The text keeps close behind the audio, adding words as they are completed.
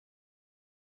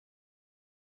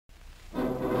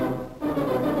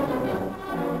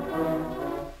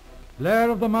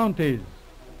Blair of the Mounties.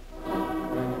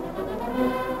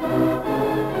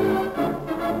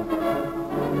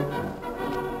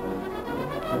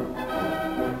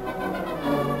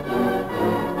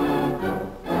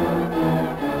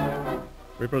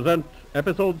 We present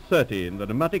episode 30 in the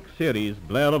dramatic series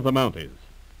Blair of the Mounties,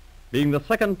 being the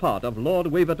second part of Lord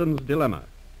Waverton's dilemma.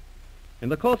 In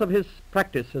the course of his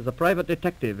practice as a private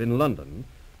detective in London,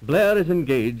 Blair is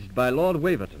engaged by Lord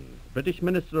Waverton, British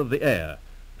Minister of the Air,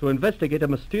 to investigate a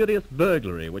mysterious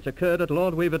burglary which occurred at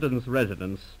Lord Waverton's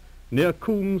residence near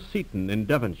Coombe Seaton in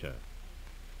Devonshire.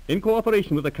 In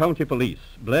cooperation with the county police,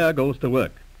 Blair goes to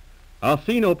work. Our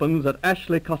scene opens at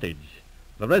Ashley Cottage,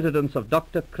 the residence of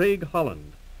Dr. Craig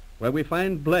Holland, where we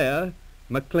find Blair,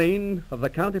 McLean of the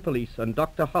county police, and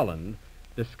Dr. Holland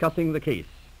discussing the case.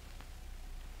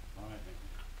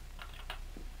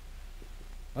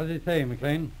 What does he say,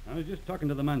 McLean? I was just talking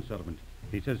to the manservant.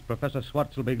 He says Professor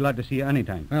Swartz will be glad to see you any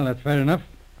time. Well, that's fair enough.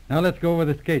 Now let's go over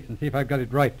this case and see if I've got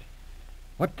it right.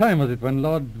 What time was it when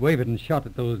Lord Waverton shot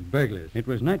at those burglars? It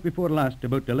was night before last,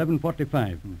 about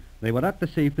 11:45. They were at the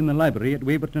safe in the library at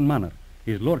Waverton Manor.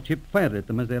 His lordship fired at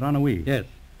them as they ran away. Yes.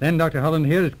 Then Dr. Holland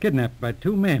here is kidnapped by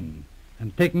two men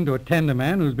and taken to attend a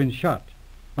man who's been shot.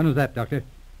 When was that, Doctor?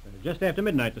 Just after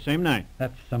midnight the same night.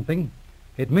 That's something.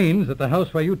 It means that the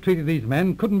house where you treated these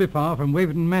men couldn't be far from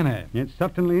Waverton Manor. It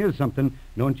certainly is something.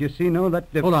 Don't you see now that...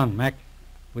 Hold on, Mac.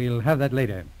 We'll have that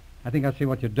later. I think I see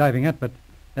what you're driving at, but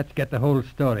let's get the whole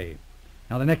story.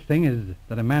 Now, the next thing is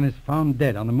that a man is found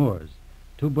dead on the moors.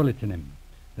 2 bullets in him.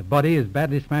 The body is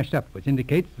badly smashed up, which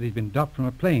indicates that he's been dropped from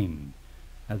a plane,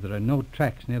 as there are no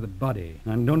tracks near the body.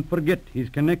 And don't forget, he's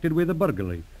connected with the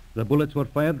burglary. The bullets were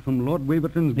fired from Lord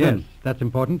Waverton's gun. Yes, that's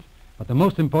important. But the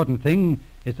most important thing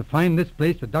is to find this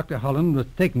place that Dr. Holland was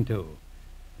taken to.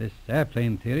 This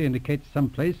airplane theory indicates some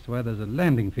place where there's a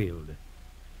landing field.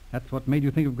 That's what made you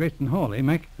think of Grayston Hall, eh,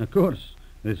 Mac? Of course.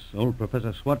 This old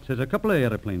Professor Swartz has a couple of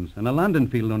airplanes and a landing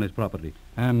field on his property.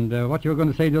 And what you were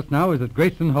going to say just now is that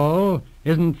Grayston Hall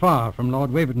isn't far from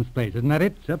Lord Waverton's place, isn't that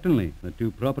it? Certainly. The two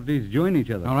properties join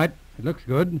each other. All right. It looks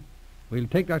good. We'll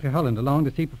take Dr. Holland along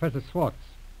to see Professor Swartz.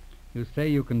 You say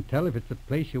you can tell if it's the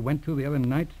place you went to the other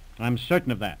night? I'm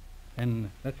certain of that.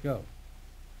 Then let's go.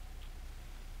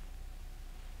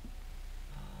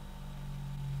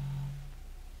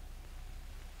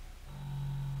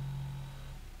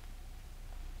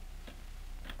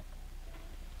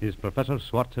 Is Professor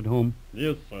Swartz at home?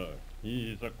 Yes, sir.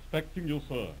 He is expecting you,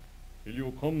 sir. Will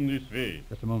you come this way?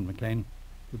 Just a moment, McLean.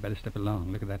 You'd better step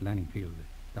along. Look at that landing field.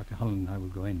 Dr. Holland and I will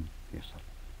go in. Yes,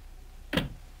 sir.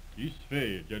 This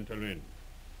way, gentlemen.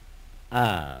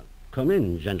 Come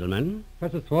in, gentlemen.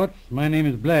 Professor Swartz, my name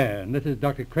is Blair, and this is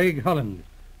Dr. Craig Holland.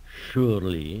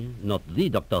 Surely not the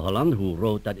Dr. Holland who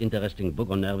wrote that interesting book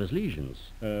on nervous lesions.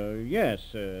 Yes,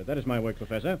 that is my work,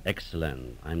 Professor.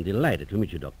 Excellent. I'm delighted to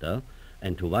meet you, Doctor.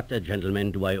 And to what,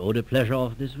 gentlemen, do I owe the pleasure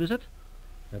of this visit?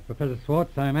 Professor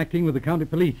Swartz, I'm acting with the county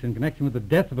police in connection with the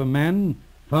death of a man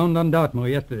found on Dartmoor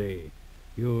yesterday.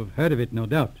 You've heard of it, no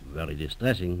doubt. Very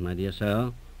distressing, my dear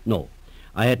sir. No,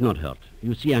 I had not heard.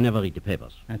 You see, I never read the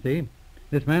papers. I see.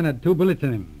 This man had 2 bullets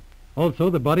in him. Also,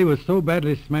 the body was so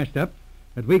badly smashed up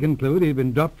that we conclude he'd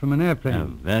been dropped from an airplane. A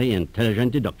very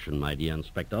intelligent deduction, my dear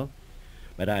Inspector.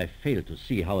 But I fail to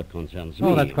see how it concerns me.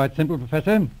 Oh, that's quite simple,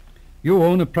 Professor. You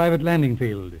own a private landing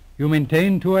field. You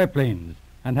maintain 2 airplanes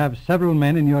and have several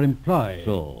men in your employ.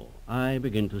 So, I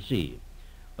begin to see.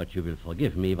 But you will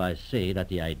forgive me if I say that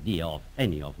the idea of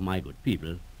any of my good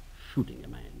people shooting a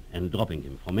man and dropping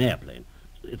him from an airplane,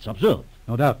 it's absurd.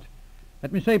 No doubt.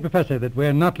 Let me say, Professor, that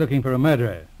we're not looking for a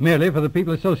murderer, merely for the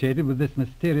people associated with this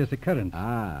mysterious occurrence.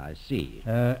 Ah, I see.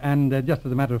 And just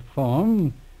as a matter of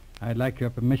form, I'd like your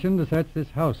permission to search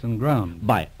this house and grounds.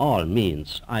 By all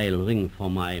means, I'll ring for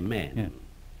my men. Yes.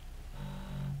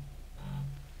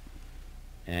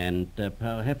 And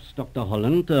perhaps, Dr.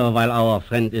 Holland, while our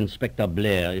friend Inspector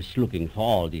Blair is looking for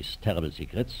all these terrible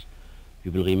secrets,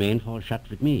 you will remain for a chat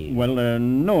with me. Well,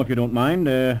 no, if you don't mind.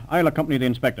 I'll accompany the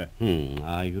inspector.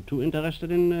 Are you too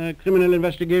interested in criminal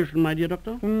investigation, my dear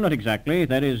doctor? Not exactly.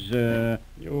 That is,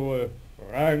 Your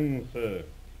Frank, sir.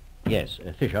 Yes,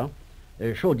 Fisher.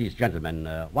 Show these gentlemen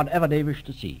whatever they wish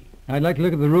to see. I'd like to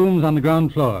look at the rooms on the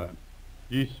ground floor.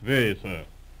 This way, sir.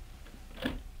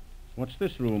 What's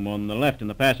this room on the left in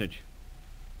the passage?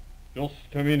 Just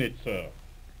a minute, sir.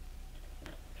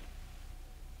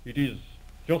 It is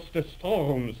just a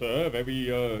storeroom, sir, where we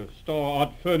store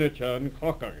odd furniture and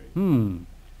crockery.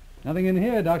 Nothing in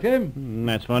here, Doctor.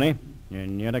 That's funny.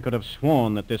 And yet I could have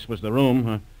sworn that this was the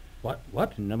room.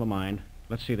 What? Never mind.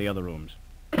 Let's see the other rooms.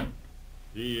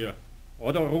 The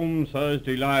other room, sir, is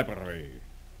the library.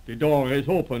 The door is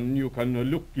open. You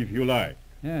can look if you like.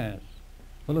 Yes.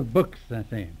 Full of books, I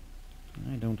see.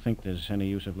 I don't think there's any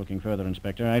use of looking further,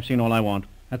 Inspector. I've seen all I want.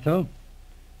 That's so?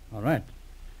 All right.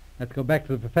 Let's go back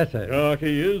to the professor.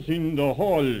 He is in the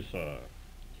hall, sir.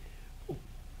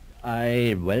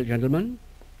 Well, gentlemen,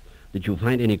 did you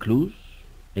find any clues?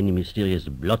 Any mysterious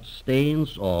blood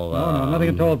stains or... No,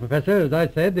 nothing at all, Professor. As I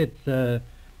said, it's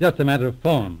just a matter of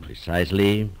form.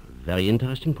 Precisely. Very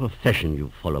interesting profession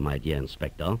you follow, my dear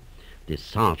Inspector. The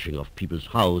searching of people's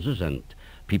houses and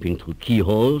peeping through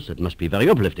keyholes. It must be very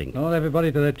uplifting. All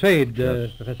everybody to their trade,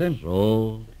 Professor.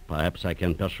 So, perhaps I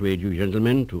can persuade you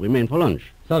gentlemen to remain for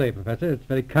lunch. Sorry, Professor. It's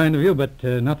very kind of you, but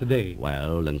not today.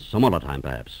 Well, then some other time,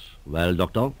 perhaps. Well,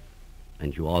 Doctor,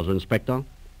 and you also, Inspector,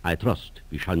 I trust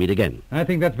we shall meet again. I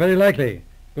think that's very likely.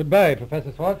 Goodbye,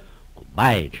 Professor Swartz.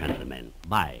 Goodbye, gentlemen.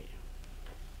 Bye.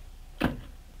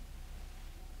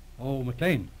 Oh,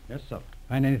 McLean. Yes, sir.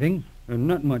 Find anything?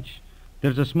 Not much.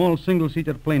 There's a small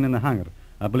single-seater plane in the hangar.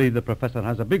 I believe the professor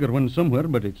has a bigger one somewhere,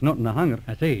 but it's not in the hangar.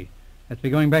 I see. Let's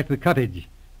be going back to the cottage.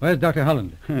 Where's Dr.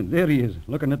 Holland? There he is,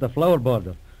 looking at the flower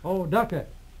border. Oh, Doctor.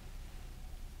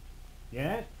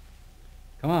 Yes?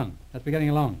 Come on. Let's be getting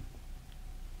along.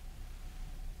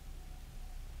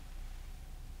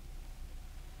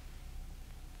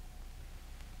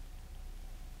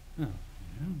 Oh,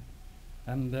 yeah.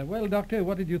 And, well, Doctor,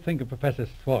 what did you think of Professor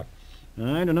Swartz?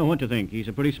 I don't know what to think. He's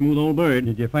a pretty smooth old bird.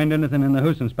 Did you find anything in the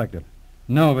house, Inspector?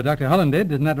 No, but Dr. Holland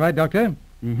did. Isn't that right, Doctor?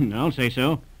 I'll say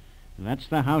so. That's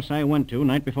the house I went to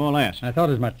night before last. I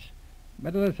thought as much.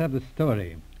 Better let's have the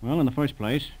story. Well, in the first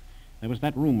place, there was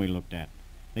that room we looked at.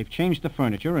 They've changed the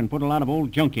furniture and put a lot of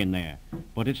old junk in there.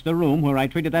 But it's the room where I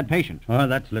treated that patient. Oh,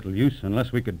 that's little use,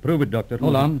 unless we could prove it, Doctor.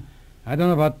 Hold on. I don't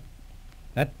know about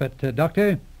that, but,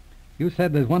 Doctor, you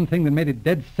said there's one thing that made it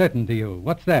dead certain to you.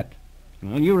 What's that?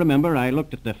 Well, you remember I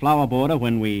looked at the flower border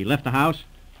when we left the house?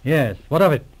 Yes. What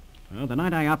of it? Well, the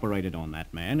night I operated on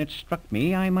that man, it struck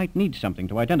me I might need something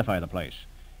to identify the place.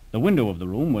 The window of the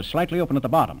room was slightly open at the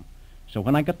bottom, so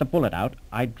when I got the bullet out,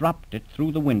 I dropped it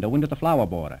through the window into the flower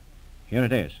border. Here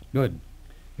it is. Good.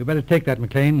 You better take that,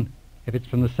 McLean. If it's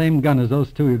from the same gun as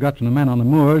those two you got from the man on the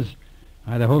moors,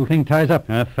 the whole thing ties up.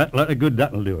 A fat lot of good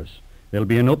that'll do us. There'll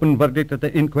be an open verdict at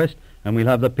the inquest, and we'll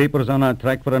have the papers on our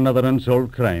track for another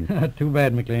unsolved crime. Too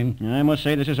bad, McLean. I must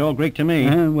say this is all Greek to me.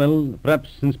 Well, perhaps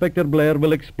Inspector Blair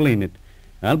will explain it.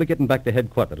 I'll be getting back to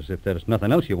headquarters if there's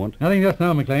nothing else you want. Nothing just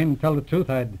now, McLean. Tell the truth,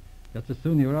 I'd just as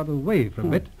soon you were out of the way for a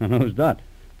bit. And who's that?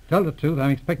 Tell the truth,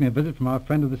 I'm expecting a visit from our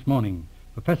friend of this morning,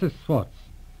 Professor Swartz.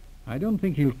 I don't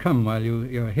think he'll come while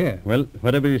you're here. Well,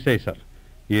 whatever you say, sir.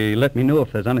 You let me know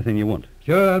if there's anything you want.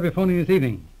 Sure, I'll be phoning this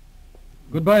evening.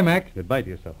 Goodbye, Mac. Goodbye to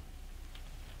yourself.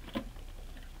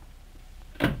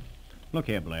 Look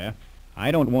here, Blair.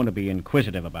 I don't want to be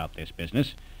inquisitive about this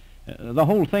business. The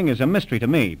whole thing is a mystery to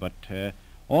me, but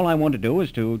all I want to do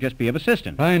is to just be of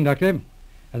assistance. Fine, Doctor.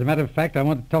 As a matter of fact, I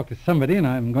want to talk to somebody, and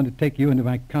I'm going to take you into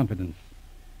my confidence.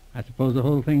 I suppose the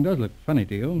whole thing does look funny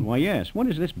to you. Why, yes. What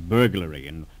is this burglary,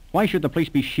 and why should the police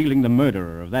be shielding the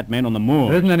murderer of that man on the moor?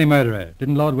 There isn't any murderer.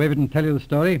 Didn't Lord Waverton tell you the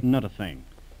story? Not a thing.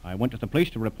 I went to the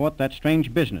police to report that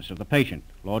strange business of the patient.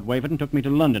 Lord Waverton took me to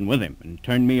London with him and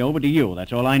turned me over to you.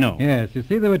 That's all I know. Yes, you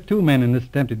see, there were two men in this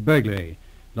attempted burglary.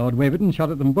 Lord Waverton shot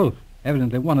at them both.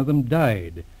 Evidently, one of them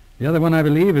died. The other one, I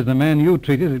believe, is the man you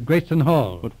treated at Greyston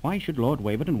Hall. But why should Lord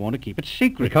Waverton want to keep it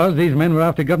secret? Because these men were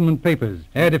after government papers,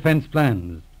 air defense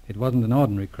plans. It wasn't an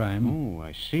ordinary crime. Oh,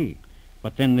 I see.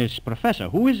 But then this professor,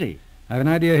 who is he? I have an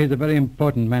idea he's a very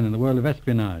important man in the world of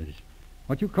espionage.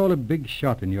 What you call a big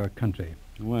shot in your country.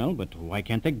 Well, but why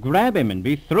can't they grab him and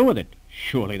be through with it?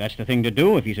 Surely that's the thing to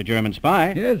do if he's a German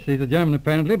spy. Yes, he's a German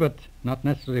apparently, but not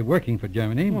necessarily working for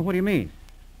Germany. Well, what do you mean?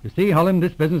 You see, Holland,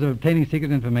 this business of obtaining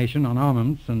secret information on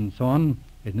armaments and so on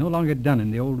is no longer done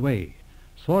in the old way.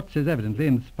 Swartz is evidently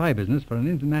in the spy business for an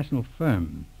international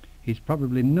firm. He's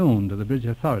probably known to the British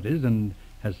authorities and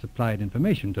has supplied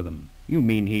information to them. You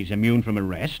mean he's immune from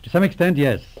arrest? To some extent,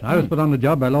 yes. I was put on the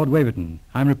job by Lord Waverton.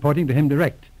 I'm reporting to him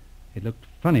direct. It looked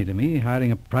funny to me,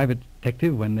 hiring a private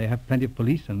detective when they have plenty of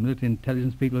police and military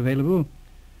intelligence people available.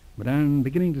 But I'm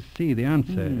beginning to see the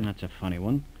answer. That's a funny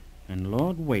one. And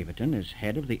Lord Waverton is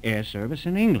head of the air service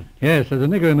in England. Yes, there's a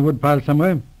nigger in the woodpile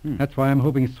somewhere. That's why I'm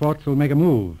hoping Swartz will make a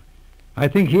move. I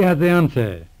think he has the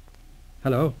answer.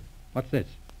 Hello, what's this?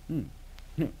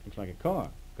 Looks like a car.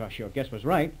 Gosh, your guess was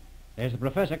right. There's the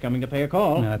professor coming to pay a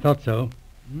call. I thought so.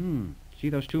 See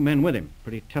those two men with him.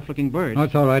 Pretty tough-looking birds. Oh,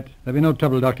 it's all right. There'll be no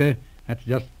trouble, Doctor. That's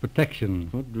just protection.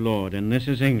 Good Lord, and this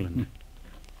is England.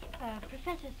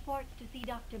 Professor Swartz to see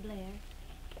Dr. Blair.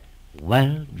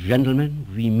 Well, gentlemen,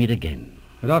 we meet again.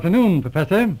 Good afternoon,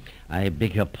 Professor. I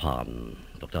beg your pardon,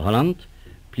 Dr. Holland.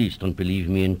 Please don't believe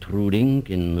me intruding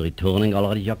in returning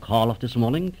already your call of this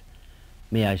morning.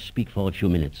 May I speak for a few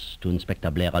minutes to Inspector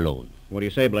Blair alone? What do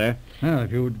you say, Blair? Well,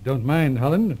 if you don't mind,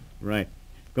 Holland. Right.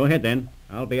 Go ahead, then.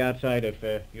 I'll be outside if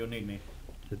you need me.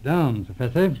 Sit down,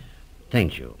 Professor.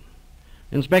 Thank you.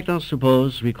 Inspector,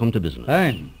 suppose we come to business.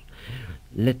 Fine.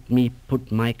 Let me put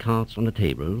my cards on the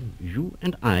table. You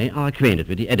and I are acquainted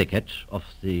with the etiquette of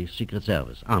the Secret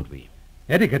Service, aren't we?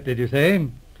 Etiquette, did you say?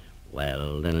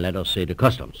 Well, then let us say the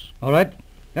customs. All right.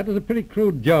 That was a pretty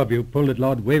crude job you pulled at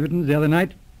Lord Waverton's the other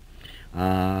night.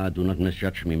 Do not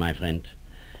misjudge me, my friend.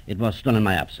 It was done in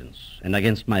my absence, and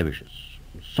against my wishes.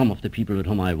 Some of the people with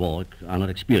whom I work are not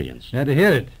experienced. Glad to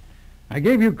hear it. I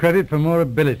gave you credit for more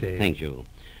ability. Thank you.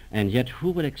 And yet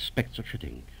who would expect such a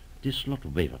thing? This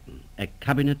Lord Waverton, a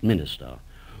cabinet minister,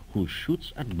 who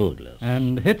shoots at burglars.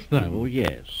 And hits them. Oh,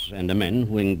 yes, and a man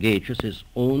who engages his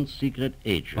own secret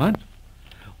agent. What?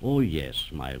 Oh, yes,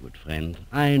 my good friend.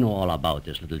 I know all about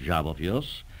this little job of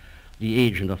yours. The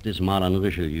agent of this modern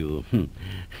Richelieu.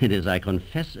 It is, I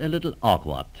confess, a little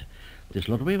awkward. This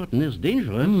Lord Waverton is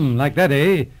dangerous. Like that,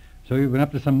 eh? So you've been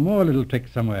up to some more little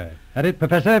tricks somewhere. That it,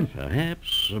 Professor?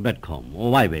 Perhaps, but come,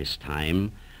 why waste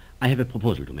time? I have a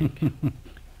proposal to make.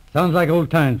 Sounds like old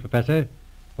times, Professor.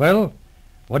 Well,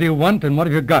 what do you want and what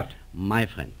have you got? My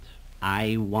friend,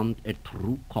 I want a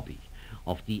true copy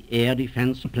of the air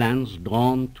defense plans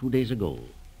drawn 2 days ago.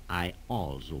 I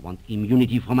also want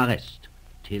immunity from arrest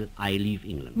till I leave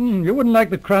England. You wouldn't like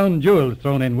the crown jewels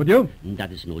thrown in, would you?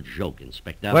 That is no joke,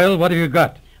 Inspector. Well, what have you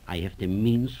got? I have the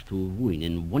means to ruin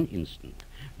in one instant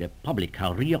the public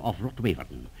career of Lord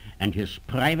Waverton and his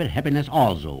private happiness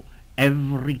also.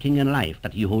 Everything in life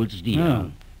that he holds dear.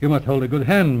 Oh, you must hold a good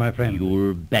hand, my friend.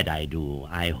 You'll bet I do.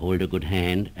 I hold a good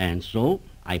hand, and so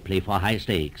I play for high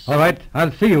stakes. All right,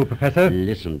 I'll see you, Professor.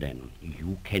 Listen then.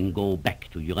 You can go back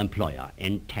to your employer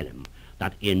and tell him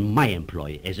that in my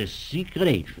employ as a secret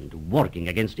agent working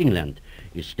against England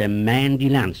is the man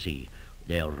Delancey,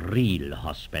 the real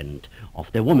husband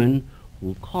of the woman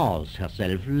who calls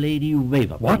herself Lady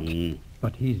Waverton.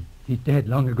 What? But he's dead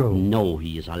long ago. No,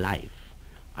 he is alive.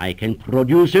 I can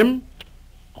produce him,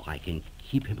 or I can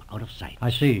keep him out of sight. I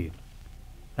see.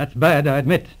 That's bad, I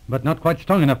admit, but not quite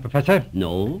strong enough, Professor.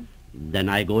 No? Then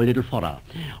I go a little further.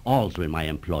 Also in my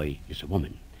employ is a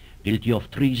woman, guilty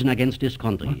of treason against this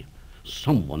country.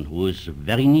 Someone who is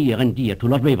very near and dear to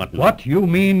Lord Waverton. What? You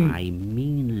mean... I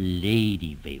mean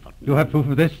Lady Waverton. You have proof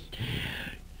of this?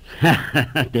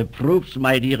 The proofs,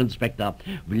 my dear Inspector,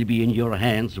 will be in your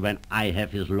hands when I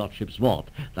have his lordship's word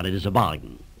that it is a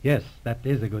bargain. Yes, that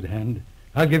is a good hand.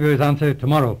 I'll give you his answer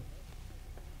tomorrow.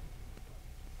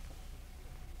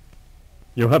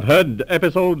 You have heard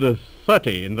episode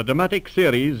 30 in the dramatic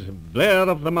series Blair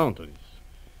of the Mounties.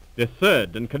 The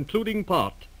third and concluding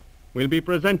part will be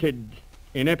presented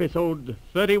in episode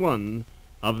 31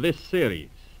 of this series.